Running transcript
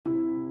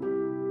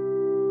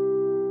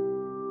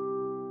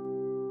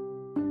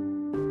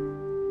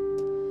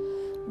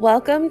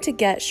Welcome to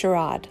Get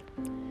Sherrod,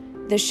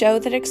 the show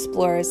that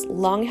explores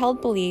long-held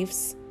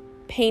beliefs,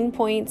 pain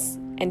points,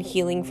 and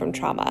healing from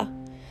trauma.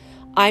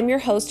 I'm your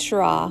host,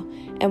 Shara,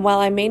 and while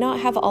I may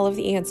not have all of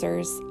the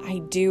answers,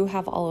 I do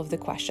have all of the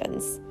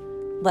questions.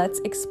 Let's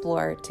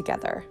explore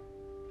together.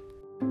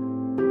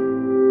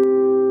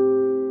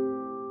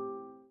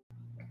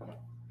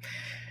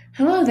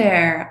 Hello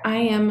there. I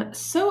am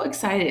so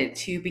excited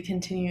to be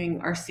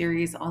continuing our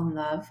series on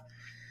love.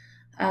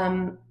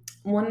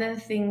 One of the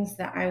things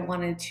that I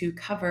wanted to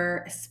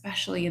cover,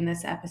 especially in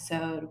this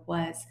episode,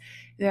 was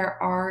there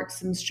are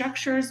some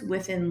structures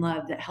within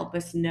love that help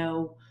us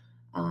know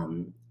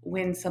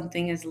when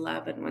something is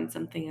love and when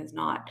something is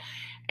not.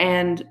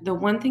 And the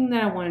one thing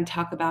that I want to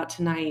talk about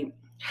tonight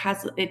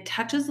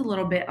touches a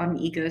little bit on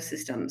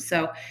ecosystems.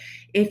 So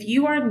if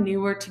you are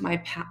newer to my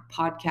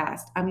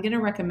podcast, I'm going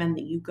to recommend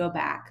that you go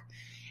back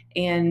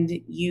and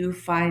you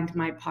find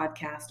my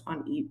podcast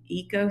on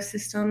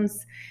ecosystems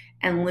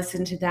and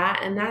listen to that.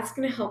 And that's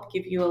going to help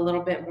give you a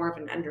little bit more of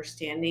an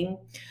understanding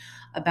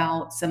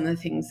about some of the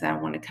things that I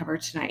want to cover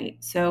tonight.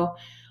 So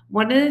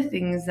one of the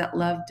things that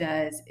love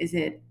does is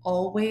it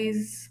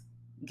always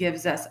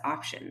gives us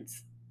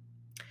options.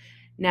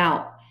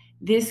 Now,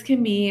 this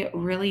can be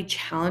really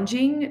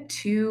challenging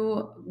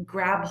to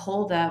grab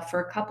hold of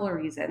for a couple of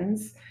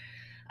reasons.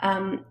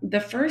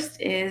 The first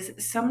is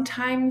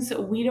sometimes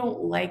we don't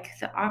like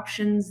the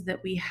options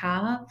that we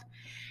have.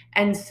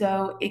 And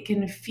so it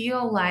can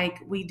feel like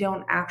we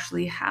don't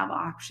actually have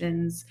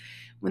options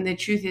when the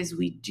truth is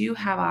we do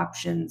have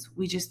options.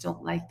 We just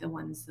don't like the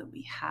ones that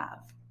we have.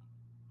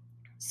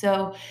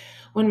 So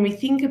when we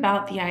think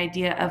about the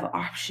idea of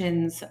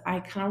options, I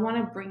kind of want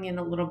to bring in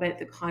a little bit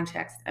the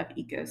context of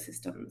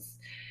ecosystems.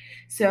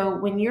 So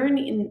when you're in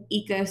an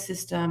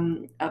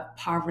ecosystem of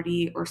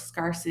poverty or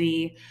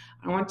scarcity,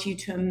 I want you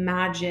to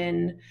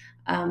imagine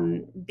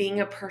being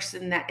a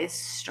person that is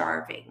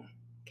starving,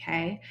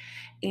 okay?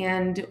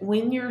 And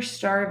when you're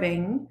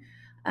starving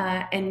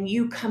and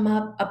you come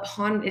up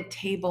upon a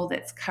table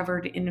that's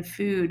covered in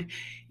food,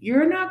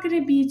 you're not going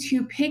to be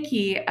too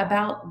picky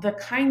about the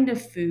kind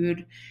of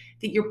food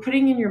that you're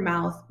putting in your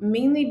mouth,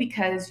 mainly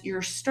because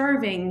you're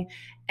starving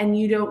and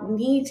you don't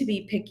need to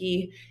be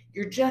picky.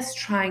 You're just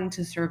trying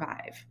to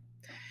survive.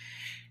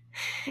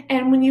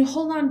 And when you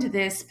hold on to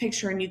this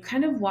picture and you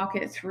kind of walk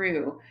it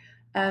through,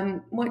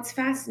 what's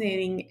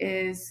fascinating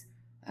is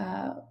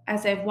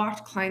as I've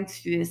walked clients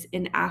through this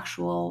in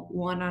actual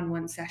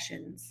one-on-one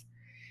sessions,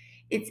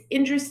 it's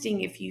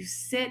interesting if you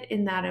sit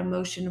in that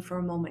emotion for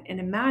a moment and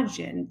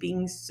imagine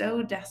being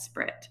so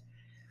desperate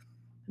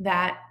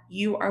that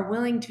you are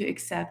willing to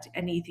accept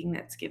anything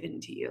that's given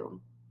to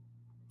you.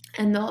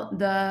 And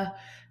the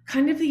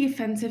kind of the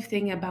offensive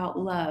thing about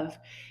love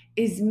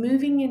is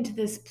moving into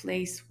this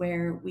place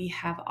where we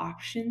have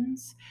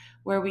options,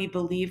 where we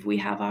believe we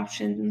have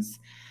options.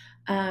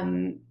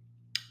 And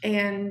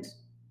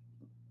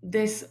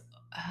this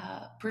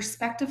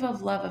perspective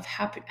of love, of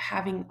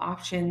having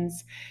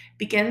options,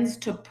 begins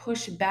to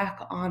push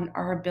back on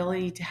our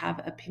ability to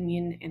have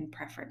opinion and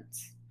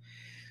preference.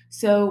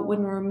 So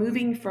when we're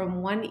moving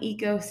from one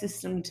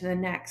ecosystem to the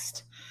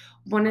next,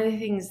 one of the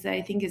things that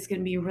I think is going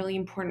to be really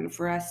important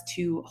for us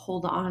to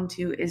hold on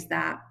to is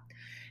that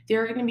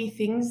there are going to be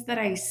things that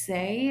I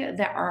say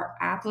that are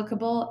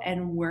applicable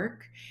and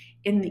work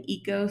in the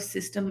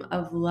ecosystem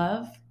of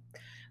love.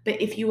 But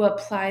if you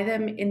apply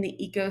them in the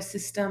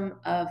ecosystem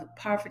of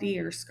poverty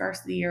or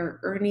scarcity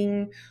or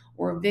earning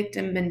or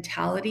victim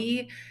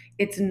mentality,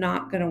 it's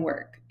not going to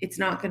work. It's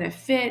not going to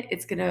fit.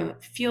 It's going to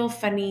feel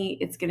funny.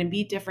 It's going to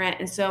be different.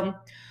 And so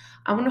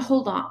I want to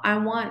hold on. I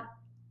want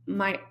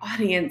my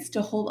audience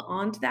to hold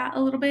on to that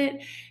a little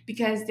bit,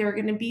 because there are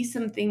going to be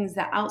some things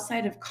that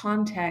outside of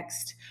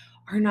context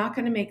are not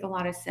going to make a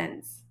lot of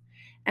sense.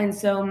 And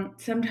so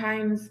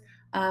sometimes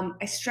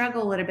I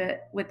struggle a little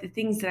bit with the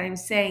things that I'm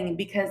saying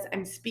because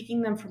I'm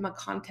speaking them from a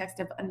context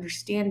of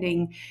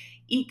understanding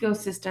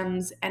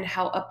ecosystems and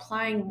how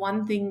applying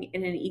one thing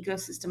in an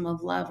ecosystem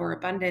of love or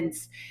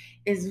abundance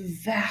is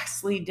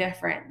vastly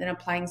different than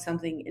applying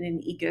something in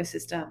an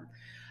ecosystem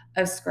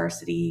of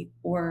scarcity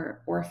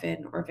or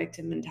orphan or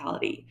victim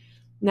mentality.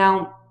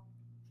 Now,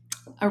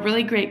 a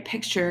really great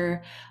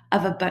picture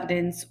of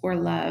abundance or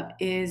love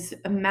is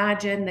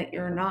imagine that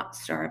you're not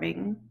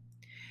starving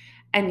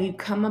and you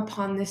come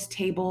upon this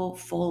table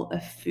full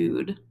of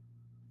food.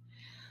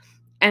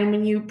 And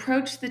when you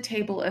approach the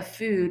table of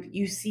food,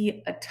 you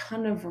see a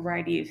ton of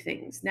variety of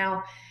things.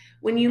 Now,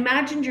 when you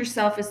imagined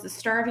yourself as the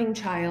starving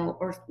child,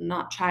 or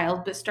not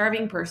child, but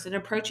starving person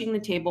approaching the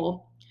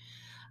table,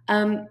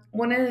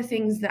 one of the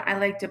things that I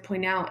like to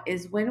point out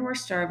is when we're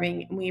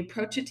starving and we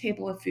approach a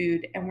table of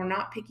food and we're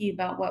not picky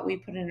about what we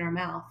put in our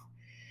mouth,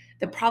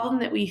 the problem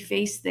that we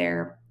face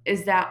there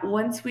is that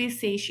once we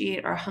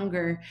satiate our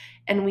hunger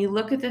and we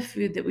look at the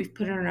food that we've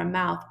put in our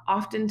mouth,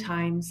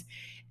 oftentimes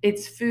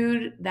it's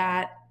food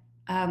that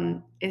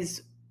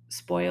is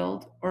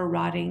spoiled or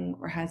rotting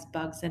or has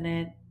bugs in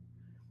it.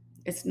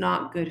 It's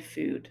not good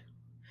food.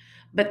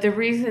 But the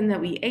reason that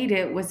we ate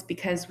it was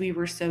because we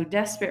were so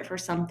desperate for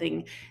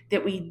something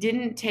that we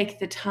didn't take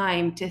the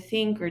time to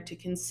think or to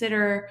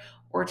consider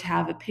or to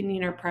have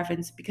opinion or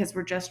preference because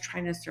we're just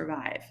trying to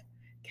survive.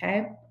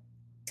 Okay?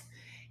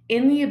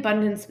 In the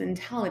abundance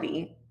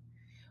mentality,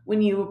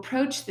 when you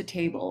approach the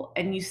table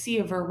and you see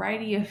a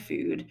variety of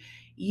food,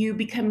 you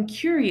become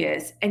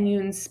curious and you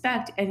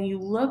inspect and you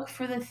look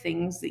for the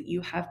things that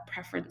you have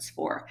preference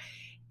for.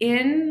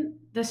 In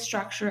the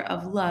structure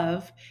of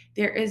love,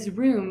 there is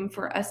room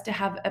for us to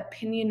have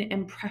opinion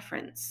and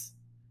preference.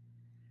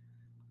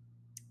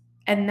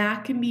 And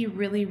that can be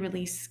really,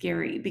 really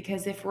scary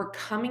because if we're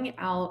coming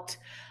out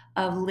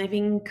of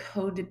living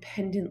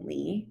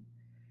codependently,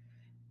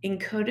 in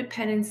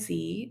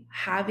codependency,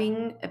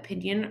 having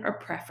opinion or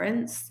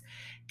preference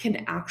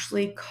can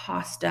actually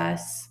cost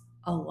us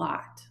a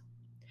lot.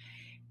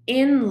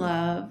 In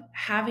love,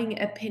 having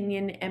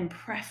opinion and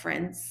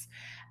preference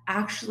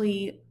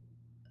actually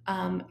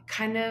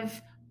kind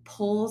of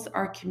pulls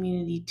our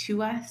community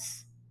to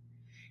us.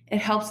 It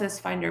helps us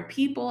find our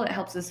people, it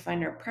helps us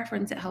find our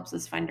preference, it helps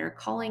us find our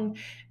calling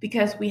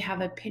because we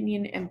have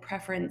opinion and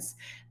preference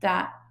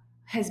that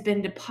has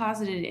been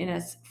deposited in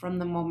us from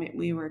the moment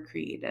we were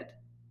created.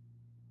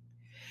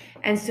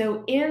 And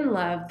so in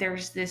love,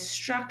 there's this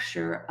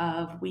structure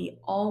of we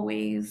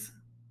always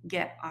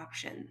get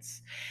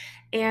options.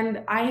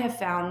 And I have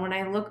found when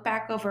I look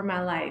back over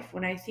my life,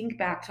 when I think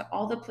back to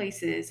all the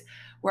places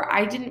where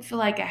I didn't feel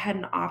like I had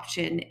an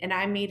option and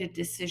I made a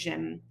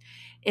decision,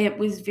 it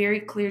was very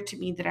clear to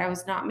me that I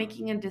was not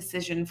making a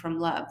decision from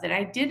love, that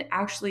I did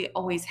actually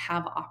always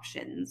have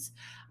options.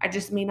 I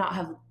just may not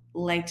have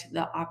liked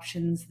the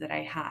options that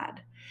I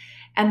had.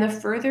 And the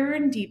further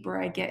and deeper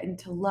I get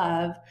into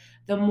love,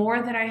 the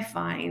more that I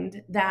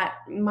find that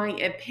my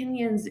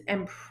opinions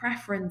and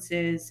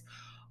preferences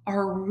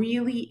are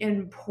really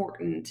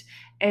important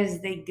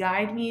as they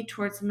guide me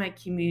towards my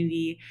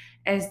community,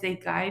 as they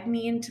guide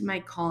me into my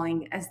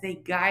calling, as they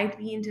guide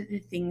me into the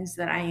things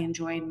that I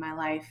enjoy in my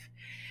life.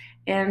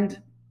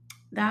 And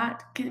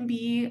that can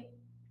be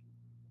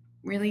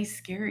really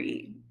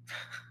scary.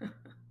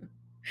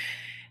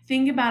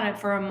 Think about it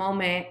for a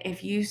moment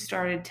if you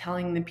started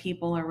telling the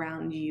people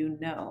around you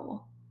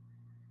no.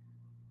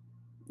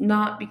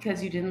 Not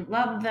because you didn't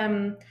love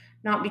them,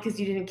 not because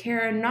you didn't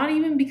care, not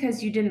even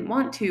because you didn't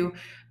want to,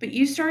 but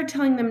you started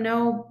telling them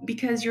no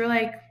because you're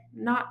like,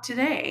 not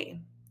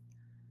today.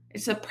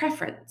 It's a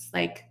preference.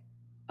 Like,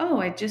 oh,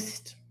 I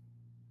just,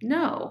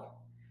 no.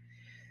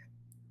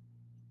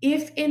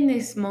 If in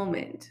this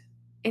moment,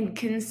 in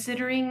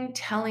considering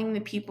telling the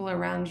people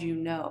around you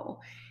no,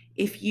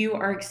 if you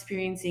are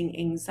experiencing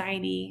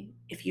anxiety,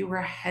 if you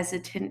were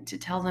hesitant to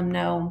tell them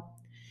no,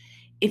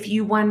 if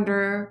you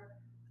wonder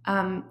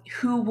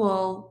who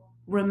will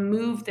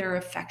remove their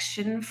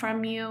affection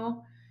from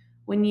you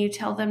when you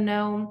tell them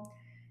no,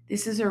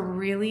 this is a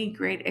really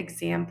great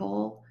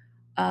example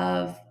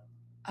of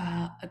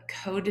a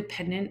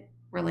codependent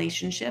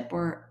relationship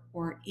or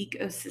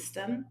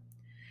ecosystem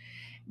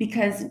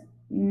because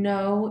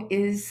no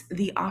is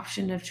the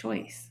option of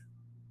choice.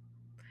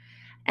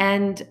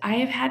 And I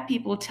have had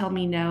people tell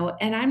me no,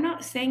 and I'm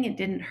not saying it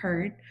didn't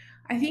hurt.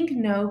 I think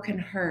no can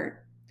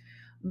hurt.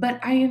 But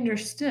I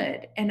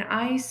understood and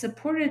I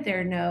supported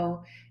their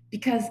no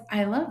because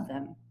I love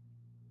them.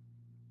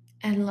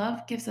 And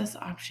love gives us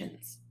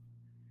options.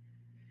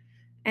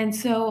 And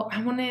so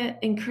I want to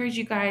encourage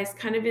you guys,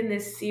 kind of in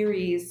this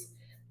series,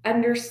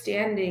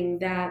 understanding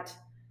that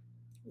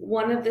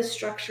one of the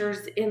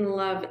structures in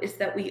love is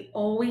that we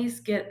always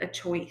get a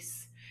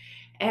choice.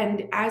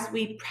 And as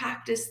we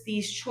practice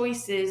these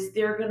choices,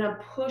 they're going to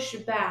push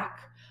back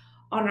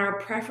on our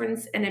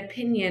preference and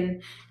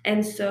opinion.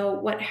 And so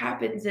what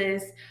happens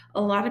is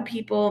a lot of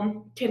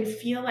people can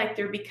feel like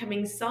they're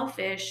becoming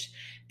selfish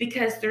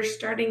because they're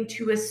starting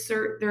to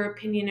assert their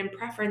opinion and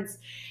preference.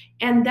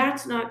 And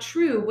that's not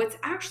true. What's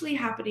actually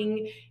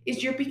happening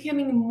is you're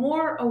becoming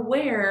more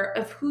aware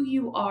of who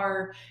you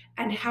are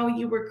and how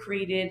you were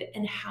created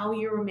and how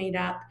you were made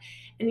up.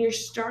 And you're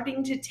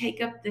starting to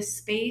take up the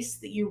space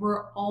that you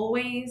were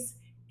always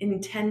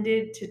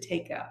intended to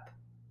take up.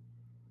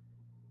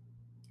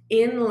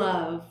 In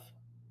love,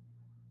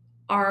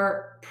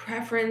 our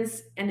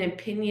preference and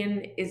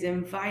opinion is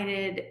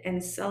invited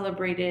and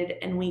celebrated,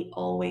 and we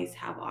always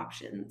have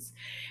options.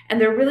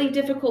 And the really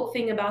difficult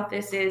thing about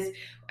this is,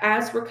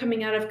 as we're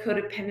coming out of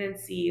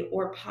codependency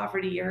or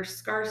poverty or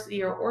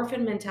scarcity or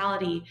orphan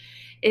mentality,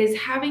 is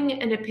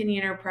having an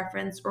opinion or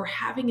preference or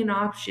having an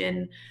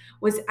option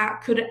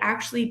could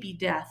actually be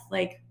death.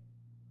 Like,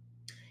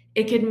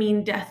 it could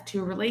mean death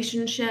to a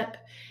relationship.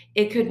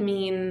 It could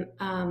mean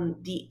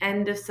the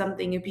end of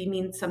something. It could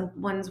mean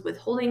someone's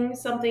withholding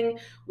something.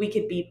 We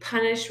could be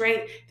punished,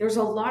 right? There's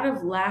a lot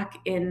of lack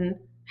in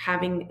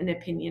having an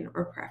opinion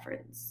or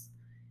preference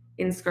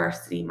in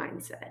scarcity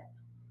mindset.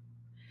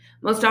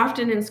 Most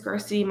often in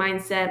scarcity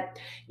mindset,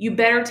 you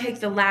better take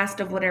the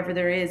last of whatever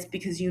there is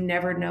because you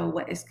never know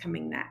what is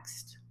coming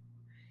next.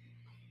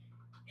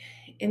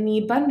 In the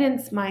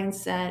abundance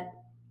mindset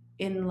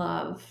in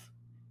love,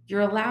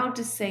 you're allowed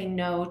to say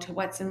no to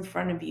what's in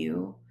front of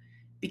you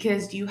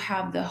because you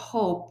have the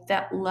hope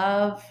that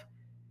love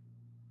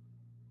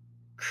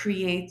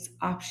creates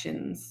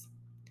options.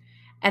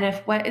 And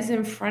if what is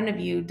in front of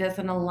you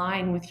doesn't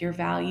align with your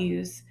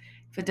values,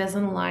 if it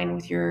doesn't align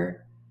with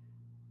your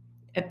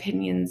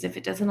opinions, if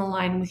it doesn't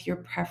align with your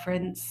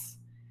preference,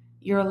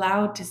 you're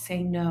allowed to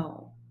say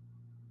no.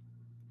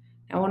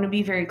 I want to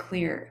be very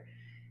clear.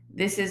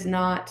 This is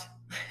not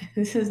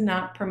this is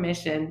not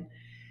permission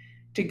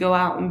to go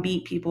out and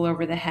beat people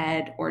over the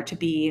head or to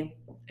be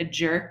a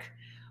jerk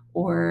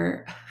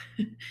or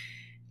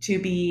to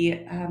be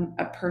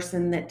a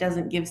person that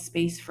doesn't give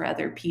space for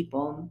other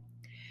people.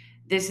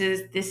 This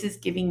is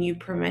giving you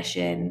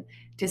permission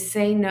to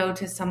say no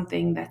to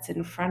something that's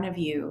in front of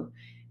you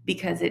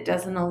because it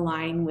doesn't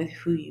align with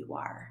who you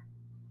are.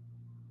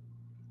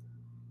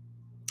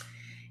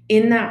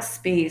 In that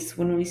space,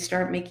 when we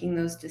start making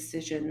those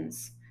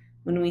decisions,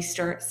 when we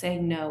start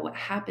saying no, what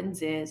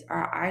happens is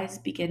our eyes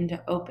begin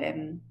to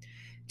open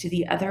to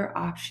the other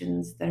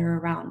options that are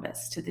around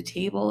us, to the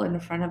table in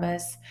front of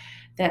us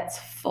that's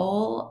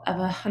full of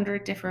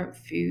 100 different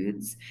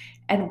foods,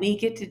 and we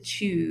get to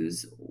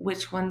choose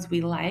which ones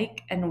we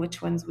like and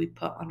which ones we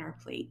put on our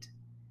plate.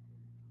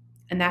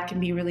 And that can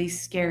be really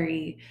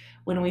scary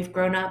when we've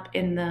grown up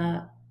in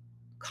the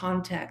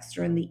context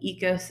or in the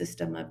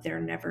ecosystem of there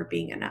never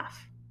being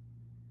enough.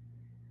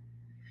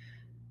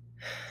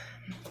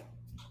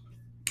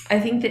 I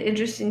think the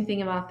interesting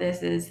thing about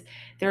this is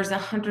there's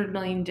 100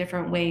 million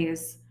different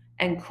ways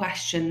and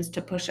questions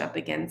to push up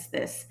against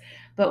this.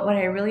 But what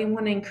I really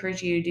want to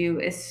encourage you to do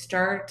is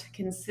start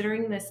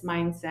considering this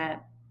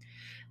mindset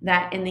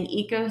that in the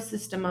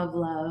ecosystem of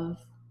love,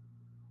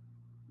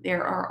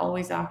 there are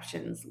always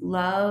options.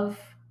 Love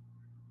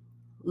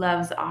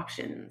loves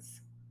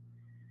options.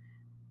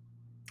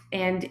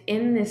 And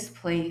in this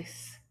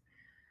place,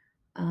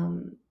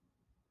 um,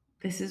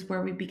 this is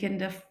where we begin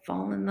to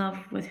fall in love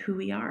with who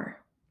we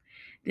are.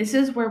 This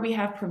is where we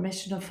have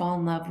permission to fall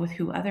in love with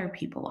who other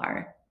people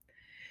are.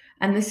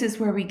 And this is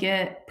where we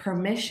get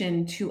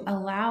permission to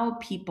allow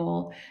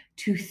people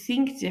to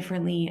think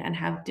differently and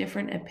have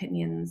different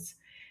opinions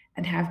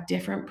and have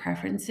different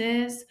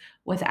preferences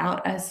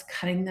without us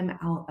cutting them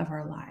out of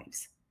our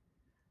lives.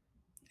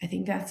 I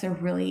think that's a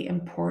really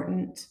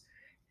important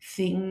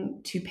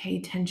thing to pay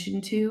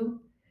attention to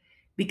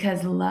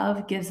because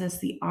love gives us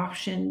the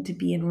option to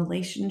be in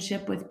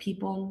relationship with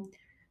people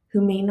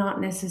who may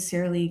not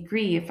necessarily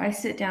agree. If I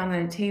sit down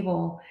at a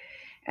table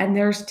and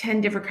there's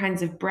 10 different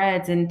kinds of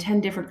breads and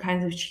 10 different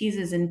kinds of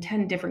cheeses and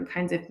 10 different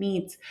kinds of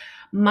meats,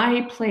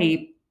 my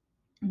plate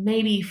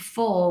may be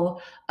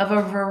full of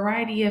a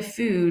variety of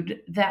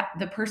food that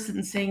the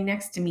person sitting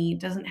next to me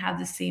doesn't have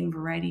the same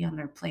variety on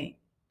their plate.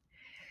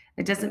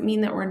 It doesn't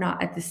mean that we're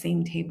not at the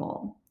same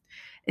table.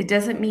 It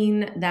doesn't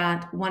mean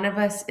that one of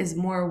us is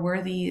more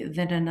worthy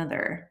than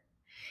another.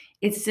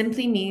 It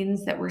simply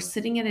means that we're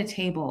sitting at a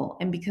table,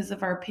 and because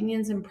of our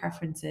opinions and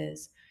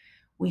preferences,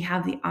 we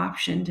have the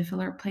option to fill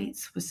our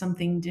plates with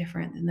something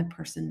different than the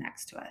person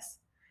next to us.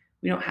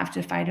 We don't have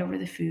to fight over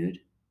the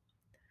food.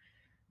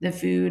 The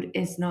food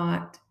is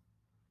not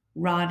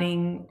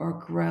rotting or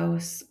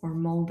gross or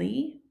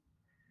moldy.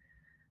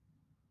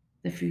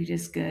 The food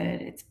is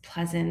good, it's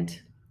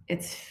pleasant,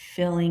 it's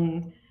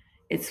filling,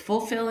 it's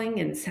fulfilling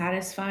and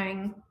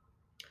satisfying.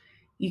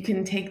 You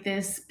can take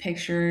these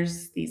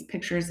pictures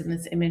and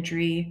this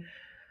imagery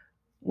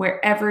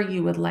wherever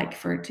you would like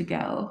for it to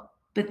go.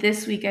 But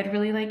this week, I'd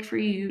really like for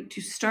you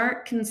to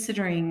start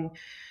considering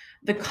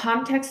the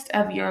context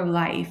of your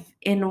life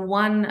in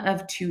one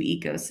of two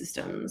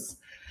ecosystems.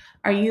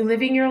 Are you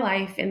living your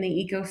life in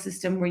the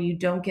ecosystem where you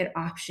don't get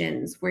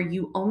options, where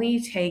you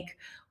only take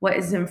what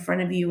is in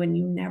front of you and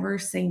you never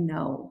say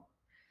no?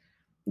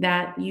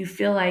 That you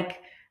feel like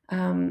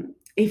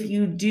if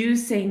you do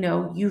say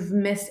no, you've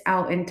missed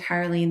out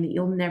entirely and that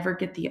you'll never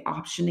get the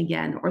option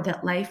again, or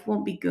that life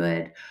won't be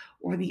good,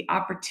 or the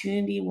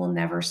opportunity will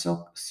never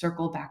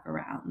circle back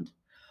around?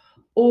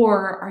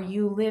 Or are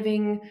you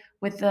living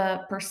with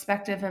the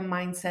perspective and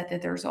mindset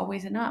that there's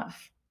always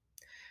enough?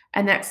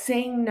 And that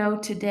saying no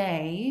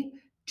today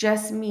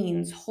just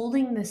means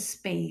holding the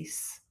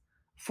space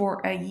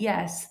for a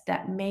yes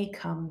that may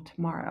come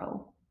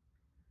tomorrow.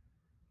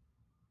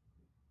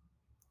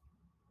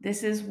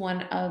 This is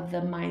one of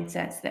the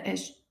mindsets that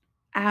has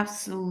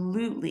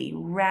absolutely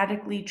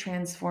radically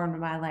transformed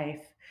my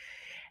life.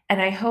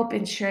 And I hope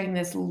in sharing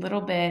this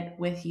little bit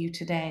with you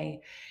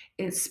today,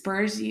 it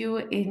spurs you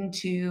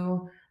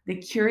into the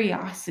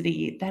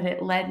curiosity that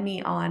it led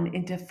me on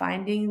into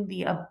finding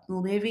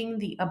living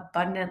the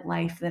abundant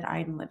life that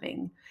I'm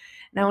living.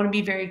 And I want to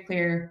be very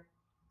clear,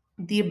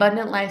 the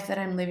abundant life that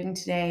I'm living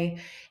today,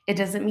 it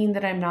doesn't mean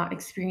that I'm not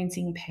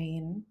experiencing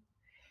pain.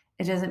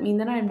 It doesn't mean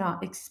that I'm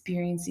not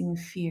experiencing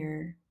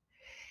fear.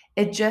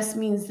 It just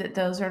means that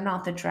those are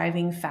not the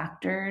driving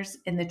factors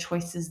in the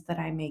choices that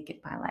I make in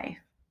my life.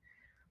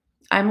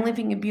 I'm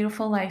living a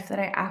beautiful life that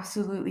I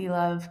absolutely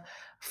love,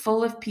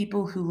 full of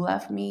people who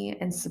love me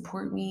and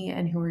support me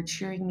and who are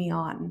cheering me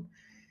on.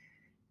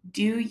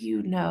 Do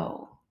you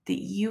know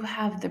that you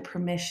have the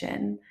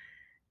permission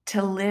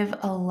to live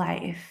a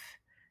life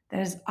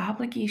that is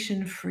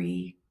obligation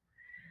free,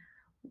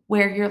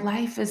 where your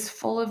life is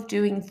full of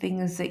doing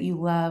things that you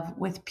love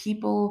with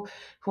people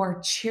who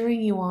are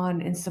cheering you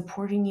on and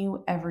supporting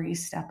you every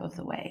step of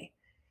the way.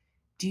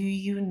 Do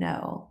you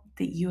know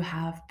that you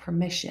have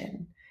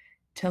permission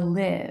to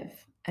live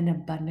an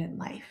abundant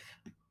life?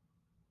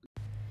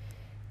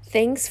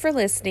 Thanks for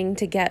listening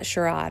to Get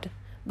Sherrod.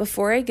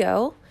 Before I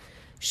go,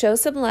 show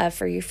some love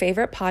for your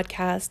favorite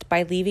podcast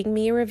by leaving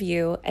me a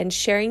review and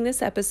sharing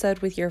this episode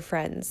with your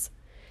friends.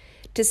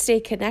 To stay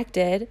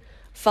connected,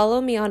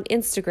 follow me on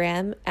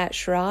Instagram at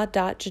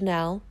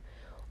sherrod.janelle,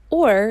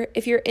 or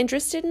if you're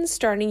interested in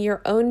starting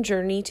your own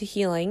journey to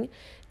healing,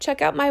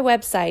 check out my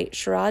website,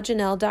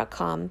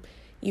 sherrodjanelle.com.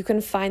 You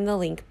can find the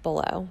link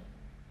below.